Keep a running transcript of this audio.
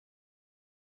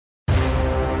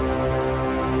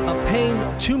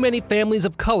pain too many families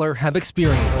of color have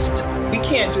experienced. We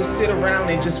can't just sit around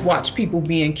and just watch people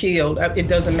being killed. It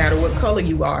doesn't matter what color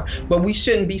you are, but we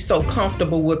shouldn't be so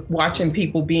comfortable with watching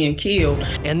people being killed.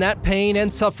 And that pain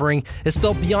and suffering is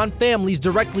felt beyond families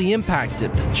directly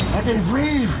impacted. I can't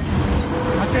breathe.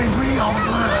 I can't breathe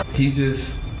over there. He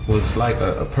just was like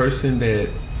a person that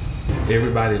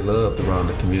everybody loved around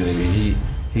the community.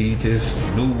 He just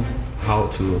knew how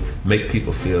to make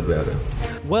people feel better.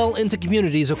 Well into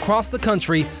communities across the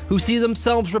country who see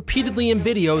themselves repeatedly in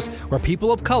videos where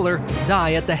people of color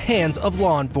die at the hands of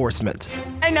law enforcement.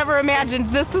 I never imagined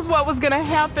this is what was going to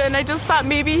happen. I just thought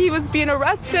maybe he was being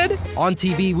arrested. On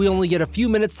TV, we only get a few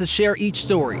minutes to share each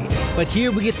story, but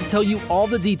here we get to tell you all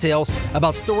the details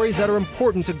about stories that are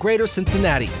important to Greater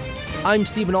Cincinnati. I'm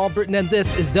Stephen Albritton, and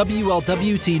this is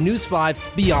WLWT News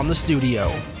 5 Beyond the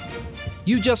Studio.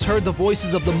 You just heard the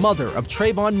voices of the mother of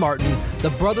Trayvon Martin,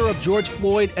 the brother of George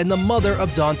Floyd, and the mother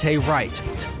of Daunte Wright.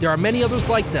 There are many others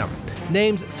like them,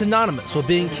 names synonymous with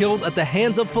being killed at the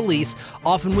hands of police,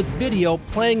 often with video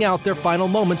playing out their final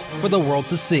moments for the world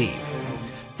to see.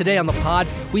 Today on the pod,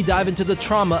 we dive into the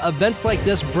trauma events like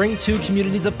this bring to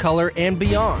communities of color and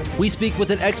beyond. We speak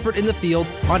with an expert in the field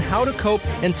on how to cope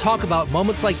and talk about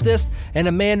moments like this, and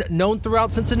a man known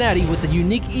throughout Cincinnati with a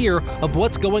unique ear of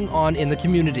what's going on in the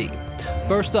community.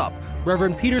 First up,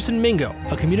 Reverend Peterson Mingo,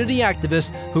 a community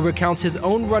activist who recounts his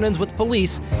own run-ins with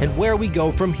police and where we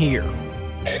go from here.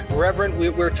 Reverend,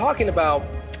 we're talking about,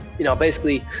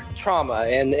 basically trauma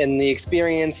and the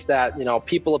experience that,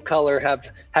 people of color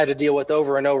have had to deal with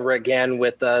over and over again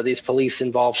with these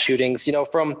police-involved shootings.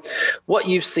 From what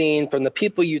you've seen, from the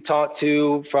people you talk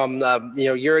to, from,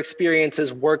 your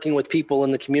experiences working with people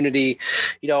in the community,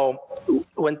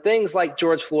 when things like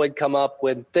George Floyd come up,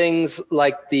 when things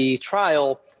like the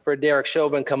trial for Derek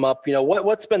Chauvin come up,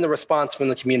 what's been the response from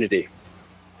the community?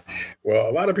 Well,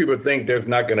 a lot of people think there's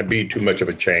not going to be too much of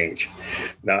a change.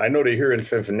 Now, I know that here in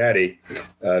Cincinnati,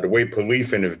 the way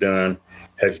policing is done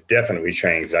has definitely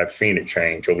changed. I've seen it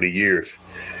change over the years.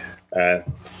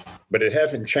 But it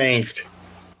hasn't changed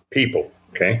people,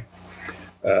 okay?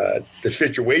 The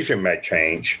situation might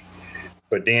change,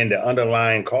 but then the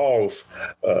underlying cause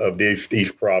of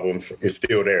these problems is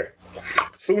still there.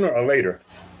 Sooner or later,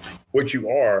 what you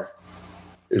are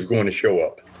is going to show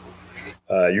up.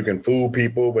 You can fool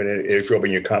people, but it'll show up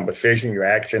in your conversation, your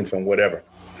actions, and whatever.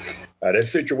 That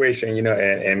situation,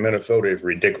 in Minnesota is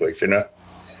ridiculous,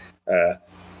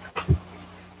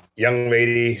 Young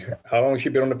lady, how long has she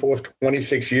been on the force?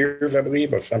 26 years, I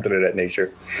believe, or something of that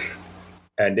nature.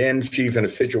 And then she's in a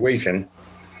situation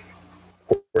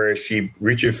where she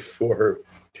reaches for her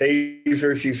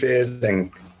taser, she says,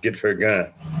 and gets her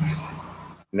gun.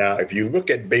 Now, if you look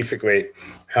at basically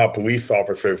how police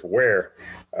officers wear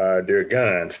their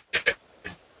guns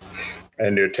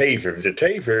and their tasers, the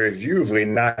taser is usually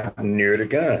not near the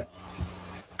gun.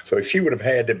 So she would have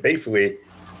had to basically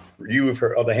use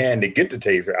her other hand to get the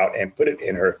taser out and put it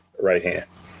in her right hand.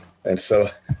 And so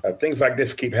things like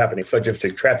this keep happening, such as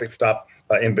the traffic stop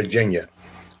in Virginia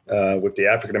with the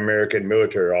African-American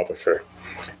military officer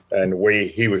and the way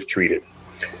he was treated.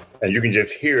 And you can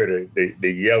just hear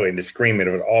the yelling, the screaming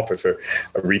of an officer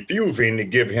refusing to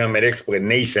give him an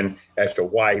explanation as to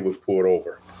why he was pulled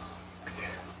over.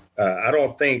 I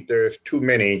don't think there's too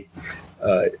many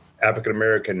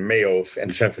African-American males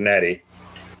in Cincinnati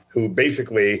who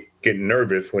basically get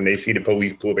nervous when they see the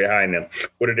police pull behind them,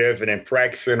 whether there's an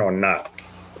infraction or not.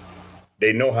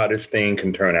 They know how this thing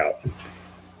can turn out.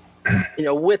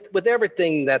 With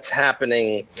everything that's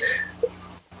happening,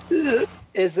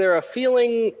 is there a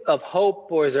feeling of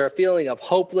hope, or is there a feeling of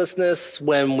hopelessness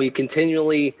when we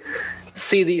continually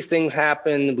see these things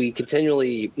happen? We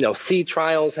continually, see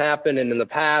trials happen. And in the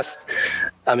past,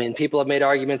 people have made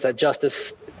arguments that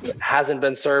justice hasn't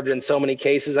been served in so many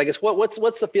cases. I guess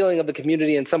what's the feeling of the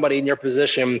community and somebody in your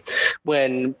position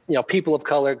when, people of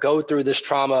color go through this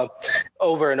trauma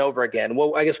over and over again?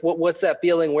 Well, I guess what's that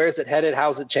feeling? Where's it headed?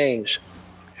 How's it changed?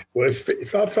 Well,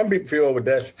 some people feel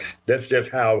that's just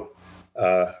how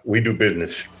we do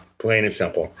business, plain and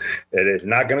simple. It is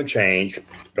not going to change.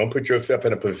 Don't put yourself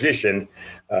in a position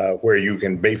where you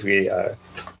can basically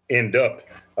end up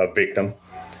a victim.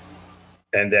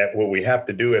 And that what we have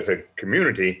to do as a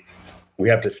community, we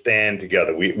have to stand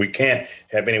together. We can't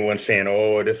have anyone saying,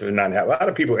 oh, this is not happening. A lot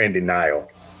of people are in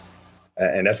denial.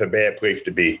 And that's a bad place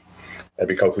to be.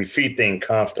 Because we see things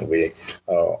constantly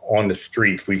on the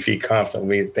streets. We see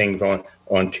constantly things on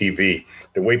TV.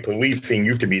 The way policing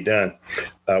used to be done.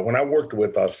 When I worked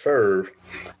with SERV,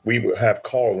 we would have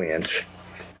call-ins.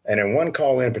 And in one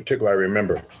call-in in particular, I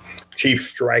remember Chief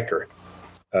Stryker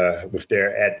was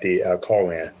there at the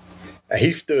call-in. And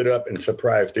he stood up and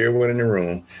surprised everyone in the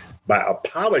room by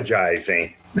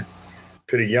apologizing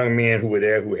to the young men who were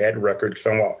there who had records,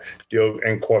 somewhat still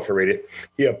incarcerated.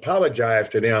 He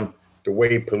apologized to them the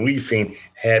way policing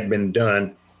had been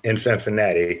done in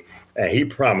Cincinnati, and he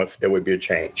promised there would be a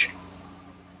change.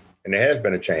 And there has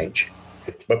been a change.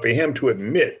 But for him to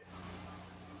admit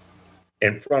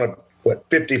in front of,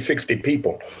 50, 60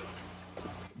 people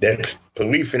that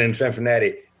policing in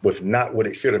Cincinnati was not what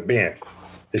it should have been,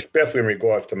 especially in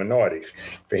regards to minorities.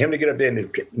 For him to get up there and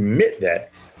admit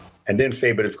that and then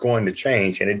say, but it's going to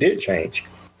change, and it did change.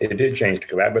 It did change. The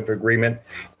collaborative agreement,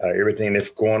 everything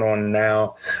that's going on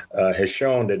now has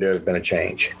shown that there's been a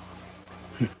change.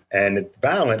 And the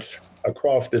violence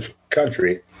across this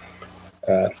country,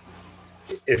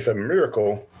 it's a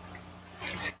miracle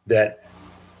that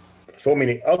so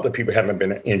many other people haven't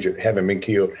been injured, haven't been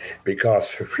killed,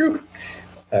 because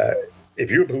if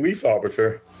you're a police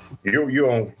officer, you're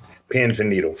on pins and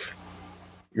needles.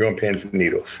 You're on pins and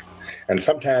needles. And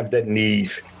sometimes that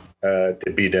needs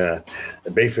to be done.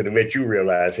 Basically, to let you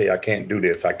realize, hey, I can't do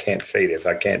this. I can't say this.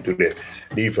 I can't do this.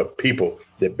 These are people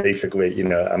that basically,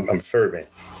 I'm serving.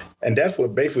 And that's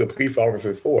what basically a police officer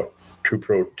is for, to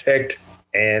protect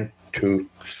and to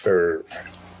serve.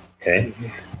 Okay?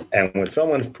 And when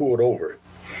someone's pulled over,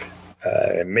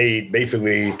 made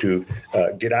basically to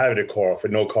get out of the car for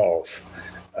no cause,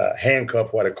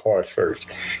 handcuffed while the car is first.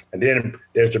 And then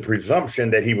there's a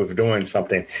presumption that he was doing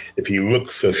something if he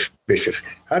looked suspicious.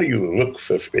 How do you look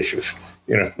suspicious?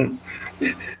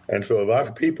 And so a lot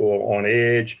of people are on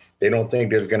edge. They don't think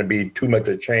there's going to be too much of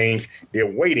a change.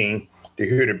 They're waiting to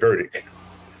hear the verdict.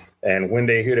 And when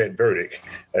they hear that verdict,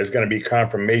 there's going to be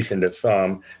confirmation to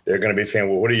some. They're going to be saying,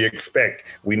 well, what do you expect?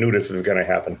 We knew this was going to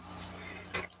happen.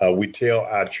 We tell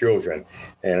our children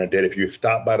and that if you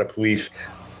stop by the police,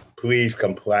 please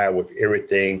comply with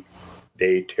everything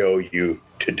they tell you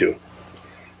to do.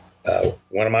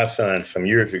 One of my sons, some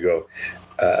years ago,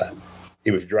 he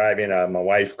was driving my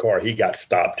wife's car. He got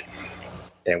stopped.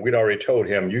 And we'd already told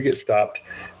him, you get stopped,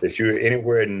 if you're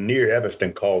anywhere near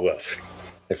Evanston, call us.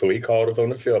 And so he called us on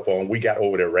the cell phone. We got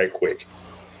over there right quick.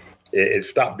 It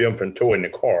stopped him from towing the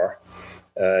car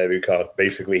because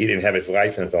basically he didn't have his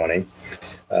license on him.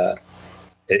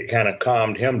 It kind of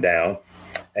calmed him down.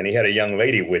 And he had a young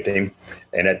lady with him.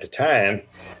 And at the time,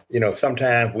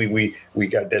 sometimes we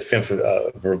got that sense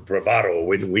of bravado.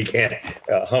 We can't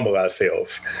humble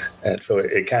ourselves. And so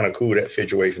it kind of cooled that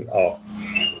situation off.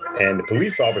 And the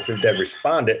police officers that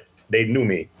responded, they knew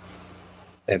me.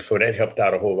 And so that helped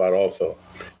out a whole lot also.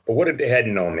 But what if they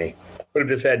hadn't known me? What if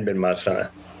this hadn't been my son?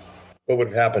 What would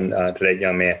have happened to that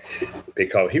young man?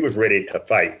 Because he was ready to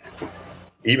fight.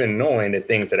 Even knowing the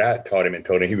things that I taught him and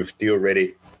told him, he was still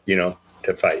ready,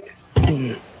 to fight.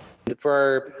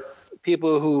 For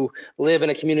people who live in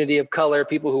a community of color,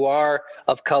 people who are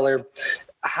of color,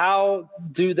 how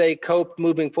do they cope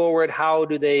moving forward? How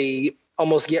do they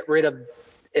almost get rid of,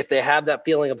 if they have that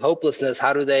feeling of hopelessness,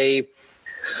 how do they,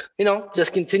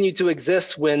 just continue to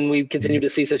exist when we continue to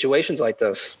see situations like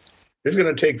this? It's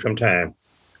going to take some time.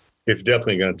 It's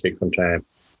definitely going to take some time.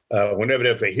 Whenever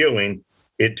there's a healing,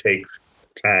 it takes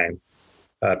time.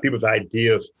 People's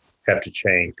ideas have to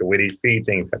change. The way they see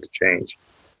things have to change.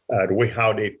 The way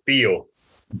how they feel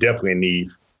definitely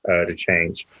needs to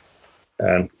change.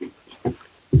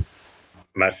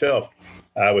 Myself,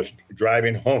 I was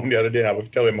driving home the other day. I was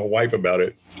telling my wife about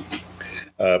it.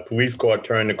 Police car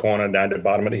turned the corner down to the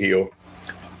bottom of the hill.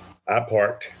 I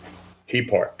parked. He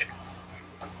parked.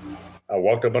 I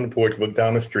walked up on the porch, looked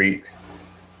down the street,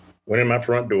 went in my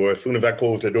front door. As soon as I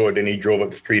closed the door, then he drove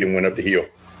up the street and went up the hill.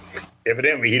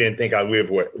 Evidently, he didn't think I lived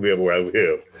where I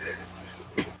live.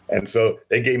 And so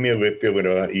they gave me a little feeling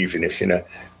of uneasiness.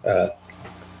 A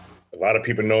lot of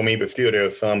people know me, but still there are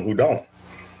some who don't.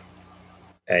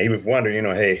 And he was wondering,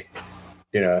 hey,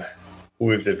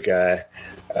 who is this guy?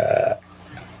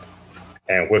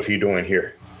 And what's he doing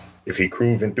here? Is he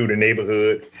cruising through the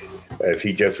neighborhood? Is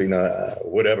he just,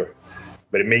 whatever?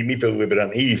 But it made me feel a little bit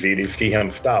uneasy to see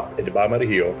him stop at the bottom of the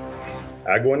hill.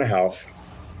 I go in the house,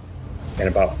 and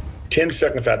about 10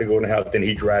 seconds after going in the house, then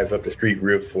he drives up the street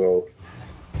real slow,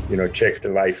 checks the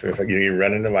license,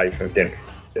 running the license, then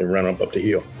run up the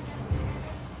hill.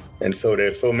 And so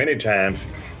there's so many times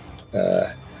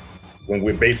when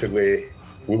we're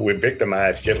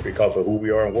victimized just because of who we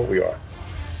are and what we are.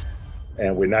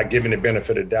 And we're not given the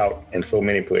benefit of doubt in so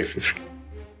many places.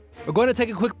 We're going to take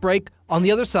a quick break. On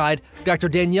the other side, Dr.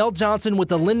 Danielle Johnson with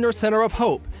the Lindner Center of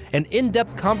Hope, an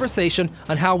in-depth conversation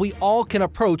on how we all can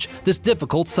approach this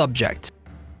difficult subject.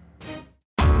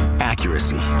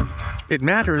 Accuracy, It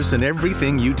matters in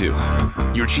everything you do.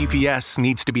 Your GPS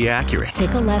needs to be accurate.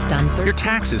 Take a left on 13. Your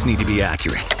taxes need to be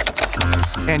accurate.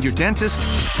 And your dentist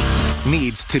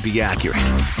needs to be accurate.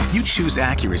 You choose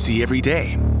accuracy every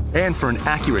day. And for an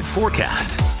accurate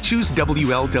forecast, choose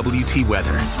WLWT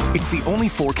Weather. It's the only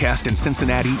forecast in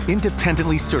Cincinnati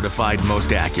independently certified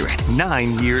most accurate.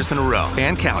 9 years in a row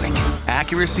and counting.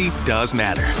 Accuracy does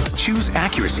matter. Choose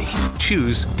accuracy.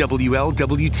 Choose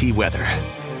WLWT Weather.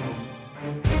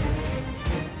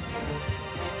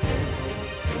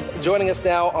 Joining us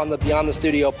now on the Beyond the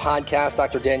Studio podcast,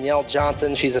 Dr. Danielle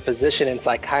Johnson. She's a physician in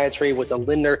psychiatry with the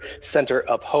Lindner Center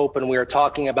of Hope, and we are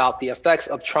talking about the effects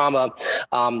of trauma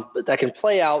that can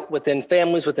play out within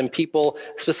families, within people,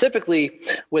 specifically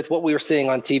with what we were seeing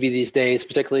on TV these days,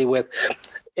 particularly with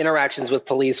interactions with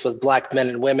police, with Black men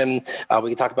and women. We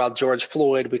can talk about George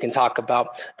Floyd. We can talk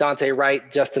about Daunte Wright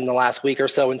just in the last week or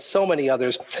so, and so many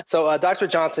others. So Dr.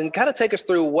 Johnson, kind of take us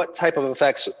through what type of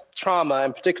effects trauma,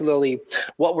 and particularly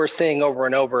what we're seeing over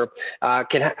and over,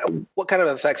 what kind of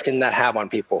effects can that have on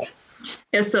people?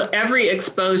 Yeah, so every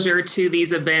exposure to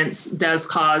these events does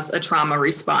cause a trauma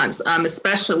response,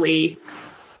 especially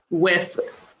with,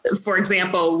 for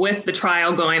example, with the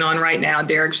trial going on right now,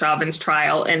 Derek Chauvin's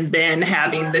trial, and then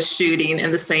having the shooting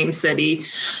in the same city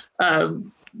of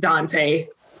Daunte.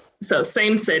 So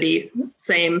same city,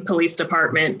 same police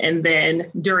department, and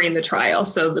then during the trial.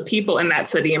 So the people in that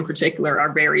city in particular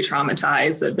are very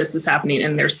traumatized that this is happening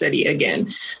in their city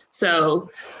again. So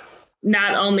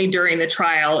not only during the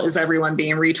trial is everyone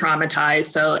being re-traumatized.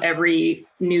 So every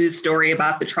news story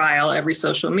about the trial, every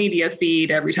social media feed,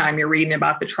 every time you're reading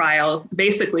about the trial,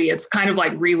 basically it's kind of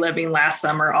like reliving last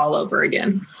summer all over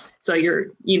again. So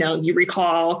you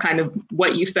recall kind of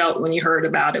what you felt when you heard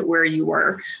about it, where you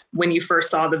were when you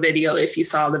first saw the video, if you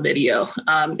saw the video,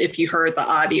 if you heard the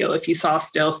audio, if you saw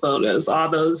still photos, all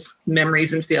those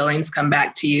memories and feelings come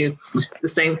back to you, the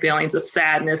same feelings of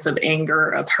sadness, of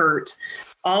anger, of hurt.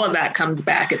 All of that comes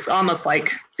back. It's almost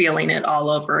like feeling it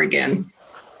all over again.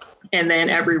 And then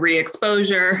every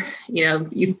re-exposure,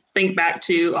 you think back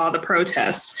to all the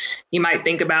protests. You might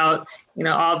think about,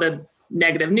 all the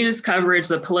negative news coverage,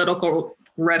 the political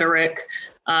rhetoric.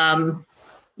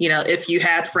 If you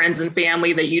had friends and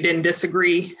family that you didn't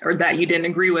disagree or that you didn't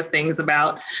agree with things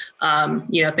about,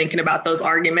 thinking about those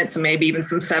arguments and maybe even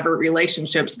some severed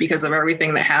relationships because of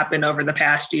everything that happened over the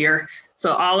past year.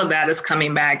 So all of that is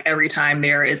coming back every time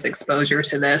there is exposure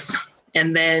to this.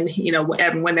 And then,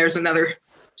 when there's another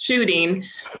shooting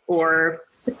or,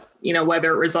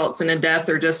 whether it results in a death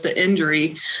or just an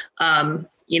injury,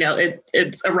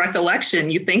 it's a recollection.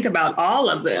 You think about all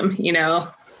of them,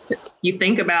 you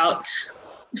think about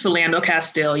Philando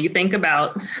Castile, you think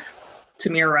about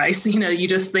Tamir Rice, you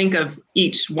just think of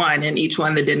each one and each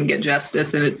one that didn't get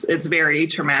justice. And it's very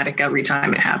traumatic every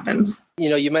time it happens.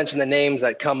 You mentioned the names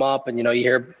that come up and, you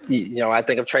hear, I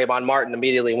think of Trayvon Martin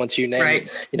immediately once you name,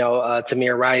 right.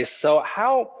 Tamir Rice. So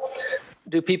how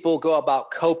do people go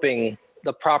about coping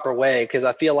the proper way? Because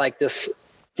I feel like this,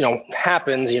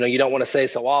 happens, you don't want to say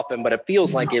so often, but it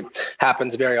feels like it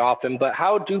happens very often. But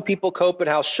how do people cope and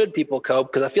how should people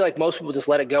cope? Because I feel like most people just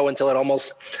let it go until it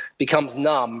almost becomes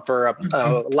numb, for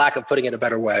a lack of putting it a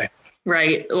better way.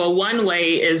 Right. Well, one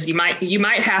way is you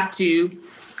might have to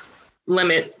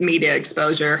limit media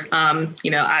exposure.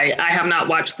 I have not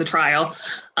watched the trial.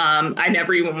 I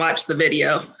never even watched the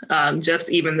video. Just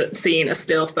even seeing a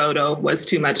still photo was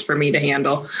too much for me to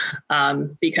handle,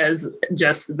 because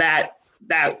just that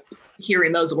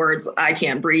hearing those words, I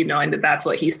can't breathe, knowing that that's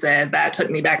what he said, that took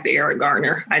me back to Eric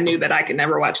Garner. I knew that I could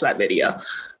never watch that video.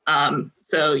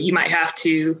 So you might have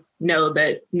to know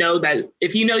that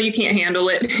if you can't handle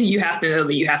it, you have to know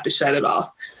that you have to shut it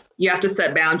off. You have to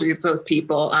set boundaries with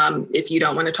people. If you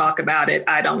don't want to talk about it,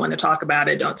 I don't want to talk about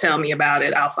it. Don't tell me about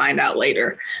it. I'll find out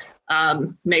later.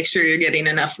 Make sure you're getting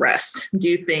enough rest.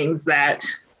 Do things that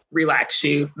relax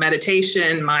you.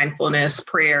 Meditation, mindfulness,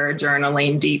 prayer,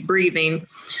 journaling, deep breathing.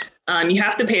 You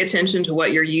have to pay attention to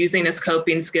what you're using as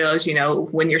coping skills.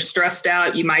 When you're stressed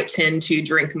out, you might tend to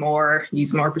drink more,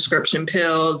 use more prescription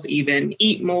pills, even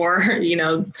eat more. You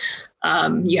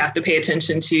have to pay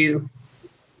attention to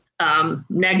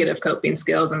negative coping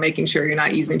skills and making sure you're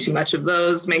not using too much of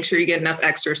those. Make sure you get enough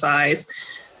exercise.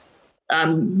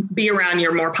 Be around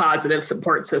your more positive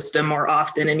support system more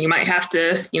often. And you might have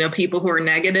to, people who are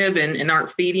negative and aren't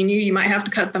feeding you, you might have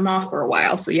to cut them off for a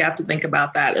while. So you have to think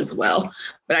about that as well.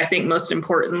 But I think most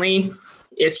importantly,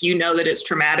 if you know that it's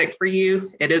traumatic for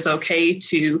you, it is okay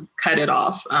to cut it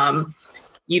off.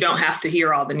 You don't have to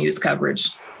hear all the news coverage.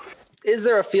 Is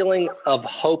there a feeling of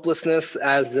hopelessness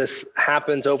as this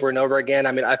happens over and over again?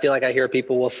 I mean, I feel like I hear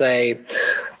people will say,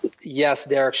 yes,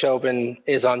 Derek Chauvin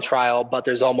is on trial, but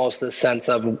there's almost this sense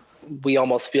of we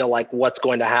almost feel like what's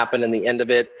going to happen in the end of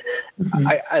it.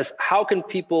 How can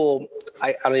people,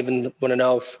 I don't even want to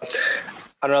know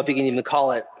I don't know if you can even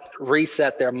call it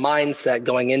reset their mindset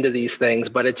going into these things,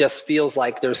 but it just feels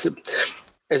like there's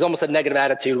almost a negative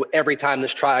attitude every time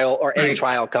this trial or any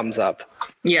trial comes up.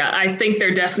 Yeah, I think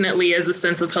there definitely is a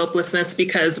sense of hopelessness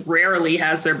because rarely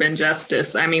has there been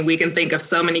justice. I mean, we can think of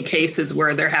so many cases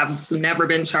where there have never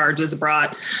been charges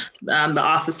brought. The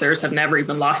officers have never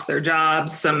even lost their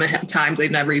jobs. Sometimes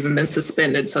they've never even been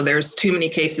suspended. So there's too many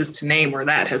cases to name where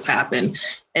that has happened.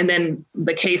 And then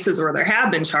the cases where there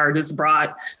have been charges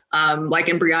brought, like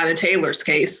in Breonna Taylor's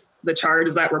case, the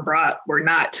charges that were brought were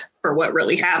not for what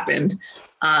really happened.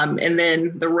 And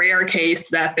then the rare case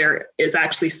that there is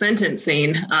actually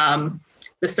sentencing,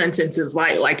 the sentence is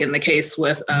light, like in the case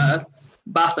with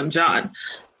Botham Jean.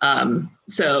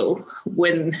 So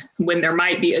when there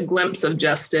might be a glimpse of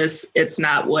justice, it's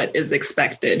not what is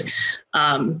expected.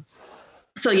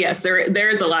 So yes, there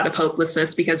is a lot of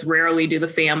hopelessness because rarely do the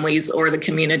families or the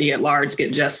community at large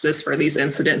get justice for these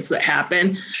incidents that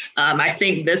happen. I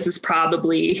think this is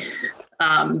probably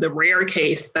the rare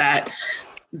case that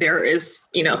there is,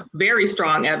 very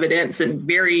strong evidence and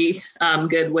very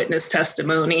good witness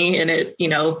testimony. And it,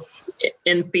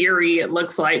 in theory, it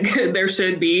looks like there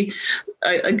should be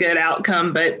a good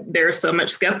outcome, but there's so much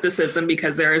skepticism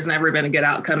because there has never been a good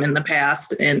outcome in the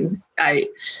past. And I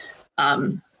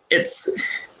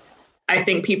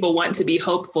think people want to be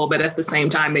hopeful, but at the same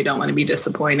time, they don't want to be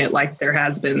disappointed like there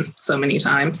has been so many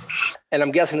times. And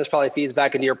I'm guessing this probably feeds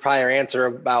back into your prior answer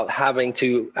about having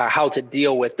to, how to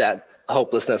deal with that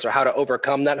hopelessness or how to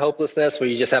overcome that hopelessness, where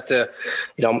you just have to,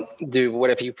 do what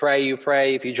if you pray,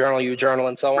 if you journal,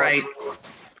 and so on. Right.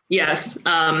 Yes.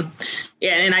 And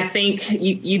I think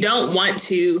you don't want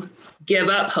to give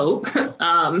up hope.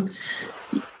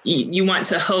 You want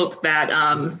to hope that,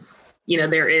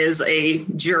 there is a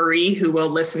jury who will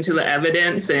listen to the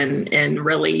evidence and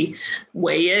really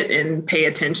weigh it and pay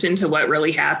attention to what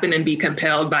really happened and be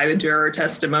compelled by the juror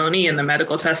testimony and the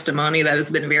medical testimony that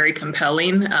has been very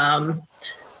compelling.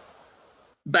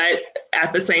 But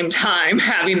at the same time,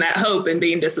 having that hope and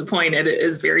being disappointed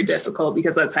is very difficult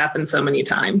because that's happened so many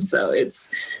times. So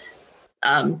it's,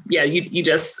 you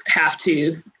just have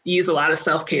to use a lot of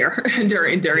self-care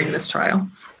during this trial.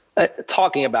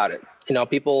 Talking about it.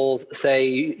 People say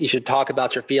you should talk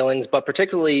about your feelings, but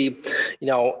particularly,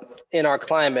 in our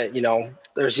climate,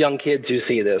 there's young kids who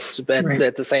see this, but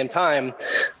at the same time,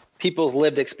 people's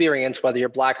lived experience, whether you're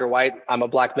black or white, I'm a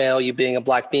black male, you being a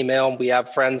black female, we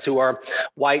have friends who are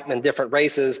white and different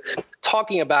races.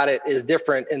 Talking about it is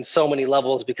different in so many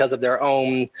levels because of their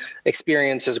own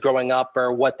experiences growing up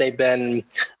or what they've been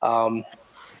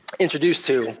introduced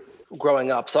to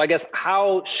growing up. So I guess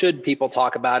how should people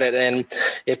talk about it? And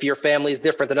if your family is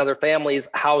different than other families,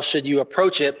 how should you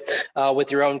approach it with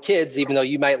your own kids, even though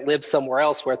you might live somewhere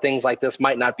else where things like this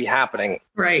might not be happening?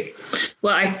 Right.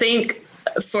 Well, I think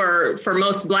for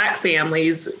most Black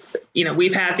families,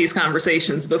 we've had these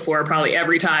conversations before, probably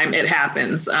every time it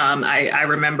happens. I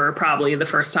remember probably the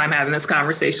first time having this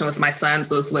conversation with my sons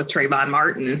was with Trayvon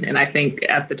Martin. And I think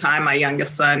at the time, my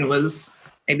youngest son was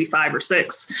maybe 5 or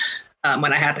 6.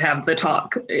 When I had to have the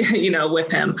talk,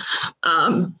 with him.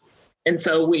 And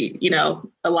so we,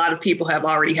 a lot of people have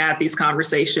already had these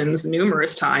conversations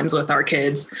numerous times with our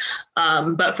kids.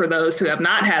 But for those who have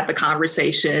not had the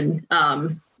conversation,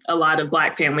 a lot of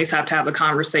Black families have to have a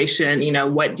conversation,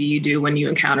 what do you do when you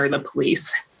encounter the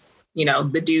police?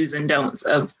 The do's and don'ts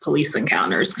of police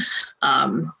encounters.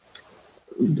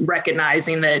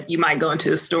 Recognizing that you might go into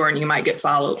the store and you might get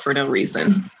followed for no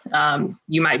reason.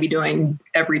 You might be doing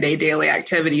everyday daily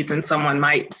activities and someone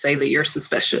might say that you're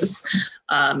suspicious.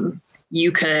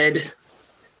 You could,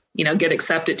 get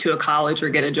accepted to a college or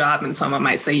get a job and someone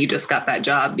might say you just got that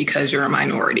job because you're a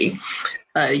minority.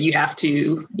 You have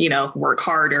to, work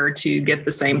harder to get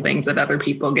the same things that other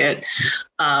people get,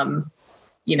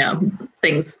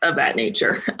 things of that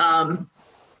nature.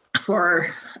 For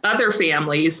other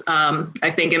families, I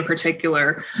think in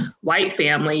particular, white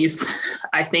families,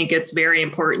 I think it's very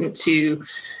important to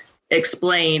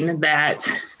explain that,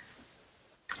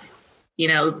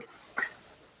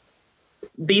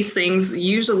 these things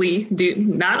usually do,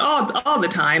 not all the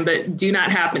time, but do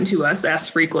not happen to us as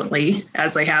frequently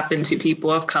as they happen to people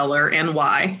of color and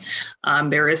why.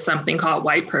 There is something called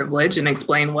white privilege, and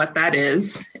explain what that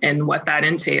is and what that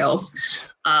entails.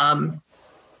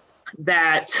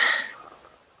 That,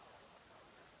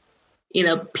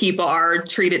 people are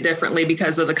treated differently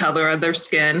because of the color of their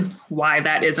skin, why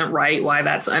that isn't right, why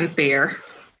that's unfair.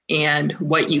 and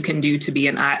what you can do to be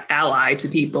an ally to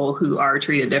people who are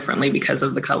treated differently because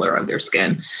of the color of their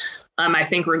skin. I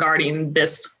think regarding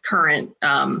this current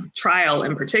trial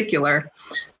in particular,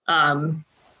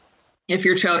 if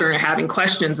your children are having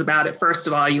questions about it, first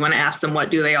of all, you want to ask them, what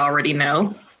do they already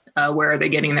know? Where are they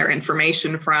getting their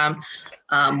information from?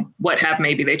 What have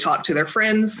maybe they talked to their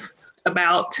friends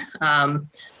about?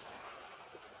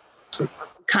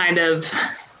 Kind of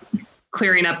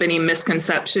clearing up any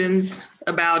misconceptions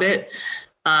about it.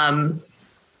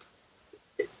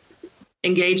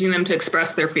 Engaging them to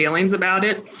express their feelings about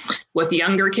it. With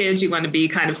younger kids, you want to be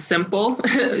kind of simple.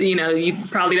 You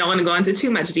probably don't want to go into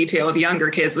too much detail with younger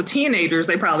kids. With teenagers,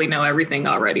 they probably know everything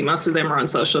already. Most of them are on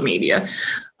social media.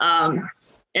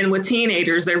 And with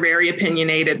teenagers, they're very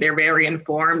opinionated, they're very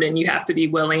informed, and you have to be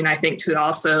willing, I think, to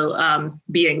also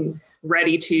being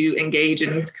ready to engage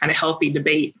in kind of healthy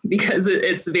debate, because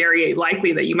it's very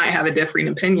likely that you might have a differing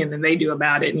opinion than they do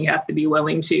about it. And you have to be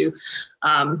willing to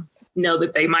know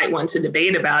that they might want to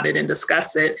debate about it and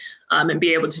discuss it, and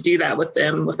be able to do that with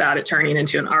them without it turning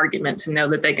into an argument, to know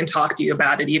that they can talk to you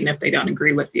about it even if they don't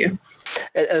agree with you.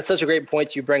 It's such a great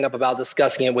point you bring up about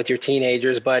discussing it with your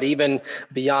teenagers, but even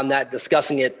beyond that,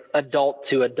 discussing it adult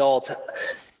to adult,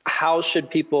 how should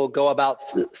people go about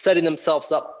setting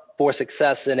themselves up for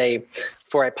success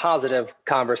for a positive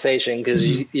conversation?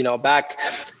 Because back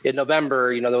in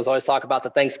November, there was always talk about the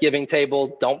Thanksgiving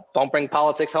table. Don't bring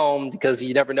politics home, because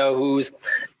you never know whose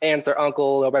aunt or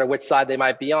uncle, no matter which side they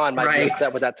might be on, might be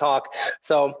upset with that talk.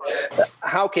 So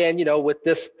how can, with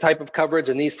this type of coverage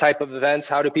and these type of events,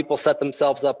 how do people set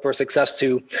themselves up for success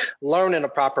to learn in a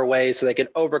proper way so they can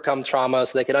overcome trauma,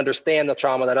 so they can understand the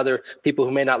trauma that other people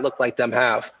who may not look like them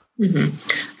have? Mm-hmm.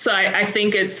 So I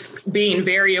think it's being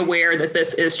very aware that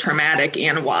this is traumatic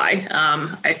and why.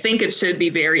 I think it should be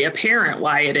very apparent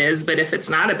why it is, but if it's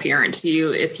not apparent to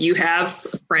you, if you have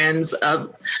friends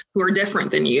who are different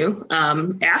than you,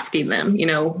 asking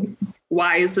them,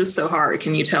 why is this so hard?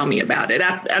 Can you tell me about it?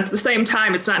 At the same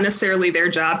time, it's not necessarily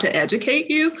their job to educate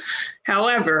you.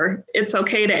 However, it's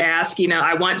okay to ask,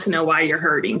 I want to know why you're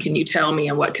hurting. Can you tell me,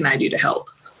 and what can I do to help?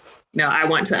 I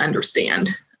want to understand.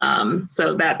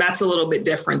 So that's a little bit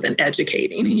different than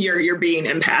educating. You're being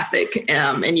empathic,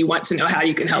 and you want to know how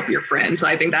you can help your friend. So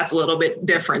I think that's a little bit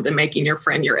different than making your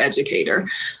friend your educator,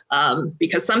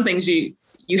 because some things you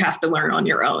have to learn on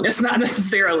your own. It's not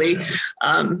necessarily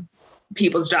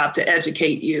people's job to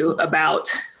educate you about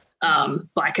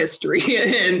Black history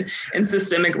and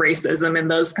systemic racism and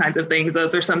those kinds of things.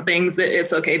 Those are some things that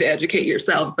it's okay to educate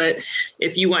yourself. But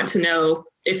if you want to know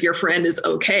if your friend is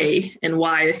okay and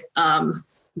why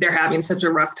they're having such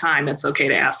a rough time, it's okay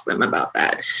to ask them about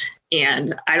that.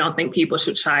 And I don't think people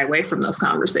should shy away from those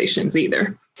conversations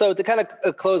either. So to kind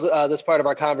of close this part of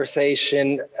our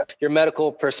conversation, your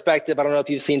medical perspective, I don't know if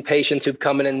you've seen patients who've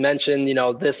come in and mentioned,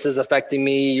 this is affecting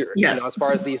me, yes. As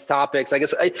far as these topics.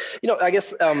 I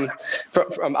guess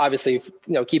from obviously,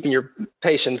 keeping your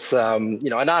patients,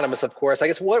 anonymous, of course, I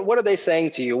guess, what are they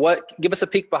saying to you? Give us a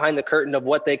peek behind the curtain of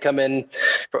what they come in,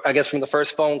 I guess, from the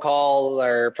first phone call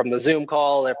or from the Zoom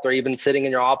call, if they're even sitting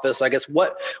in your office. I guess,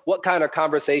 what kind of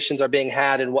conversations are being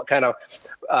had, and what kind of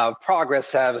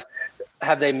progress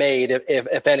have they made,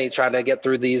 if any, trying to get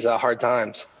through these hard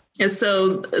times? And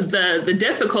so the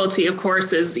difficulty, of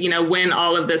course, is, when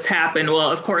all of this happened,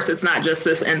 well, of course, it's not just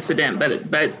this incident,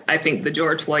 but I think the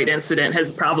George Floyd incident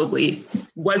was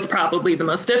probably the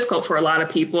most difficult for a lot of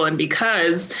people. And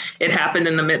because it happened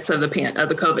in the midst of the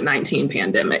COVID-19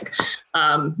 pandemic.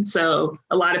 So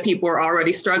a lot of people are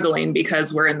already struggling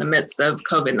because we're in the midst of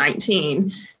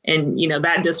COVID-19. And,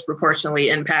 that disproportionately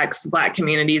impacts Black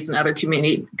communities and other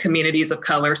communities of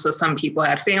color. So some people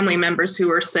had family members who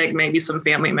were sick, maybe some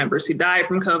family members who died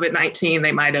from COVID-19.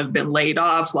 They might have been laid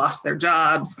off, lost their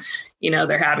jobs.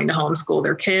 They're having to homeschool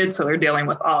their kids. So they're dealing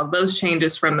with all of those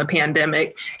changes from the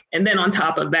pandemic. And then on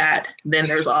top of that, then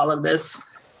there's all of this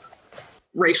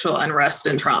racial unrest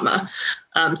and trauma.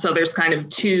 So there's kind of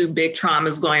two big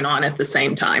traumas going on at the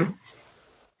same time.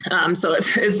 So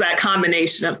it's that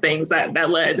combination of things that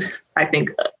led, I think,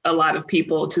 a lot of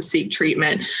people to seek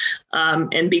treatment.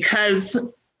 And because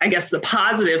I guess the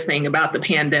positive thing about the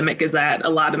pandemic is that a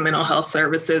lot of mental health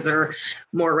services are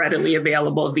more readily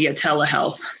available via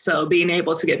telehealth. So being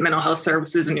able to get mental health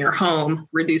services in your home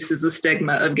reduces the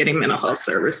stigma of getting mental health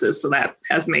services. So that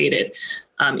has made it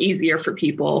easier for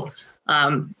people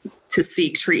to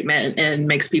seek treatment, and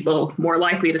makes people more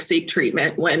likely to seek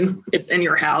treatment when it's in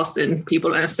your house and people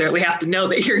don't necessarily have to know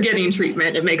that you're getting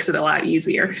treatment. It makes it a lot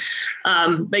easier.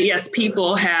 But yes,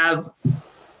 people have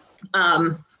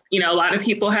a lot of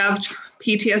people have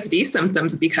PTSD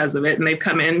symptoms because of it, and they've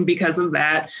come in because of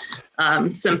that.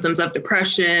 Symptoms of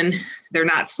depression, they're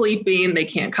not sleeping, they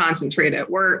can't concentrate at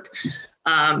work.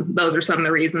 Those are some of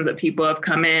the reasons that people have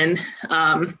come in.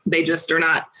 They just are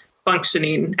not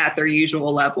functioning at their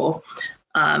usual level.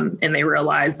 And they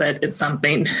realize that it's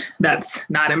something that's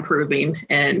not improving.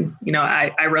 And,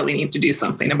 I really need to do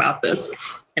something about this.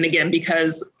 And again,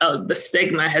 because the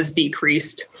stigma has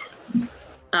decreased,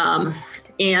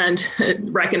 and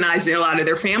recognizing a lot of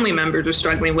their family members are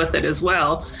struggling with it as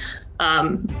well,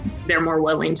 they're more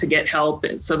willing to get help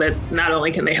so that not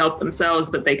only can they help themselves,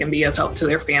 but they can be of help to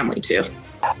their family too.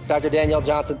 Dr. Danielle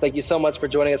Johnson, thank you so much for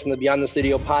joining us on the Beyond the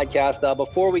Studio podcast.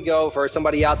 Before we go, for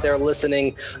somebody out there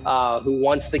listening who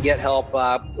wants to get help,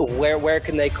 where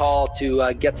can they call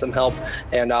to get some help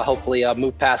and hopefully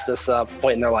move past this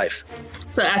point in their life?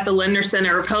 So at the Lindner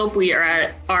Center of Hope, we are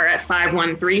at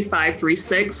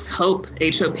 513-536-HOPE,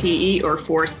 HOPE, or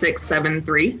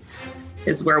 4673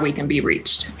 is where we can be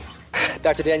reached.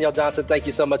 Dr. Danielle Johnson, thank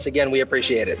you so much again. We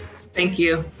appreciate it. Thank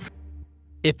you.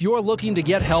 If you're looking to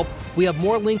get help, we have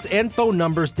more links and phone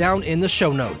numbers down in the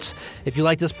show notes. If you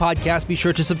like this podcast, be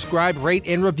sure to subscribe, rate,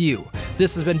 and review.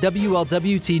 This has been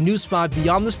WLWT News 5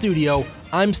 Beyond the Studio.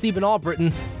 I'm Stephen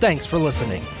Albritton. Thanks for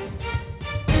listening.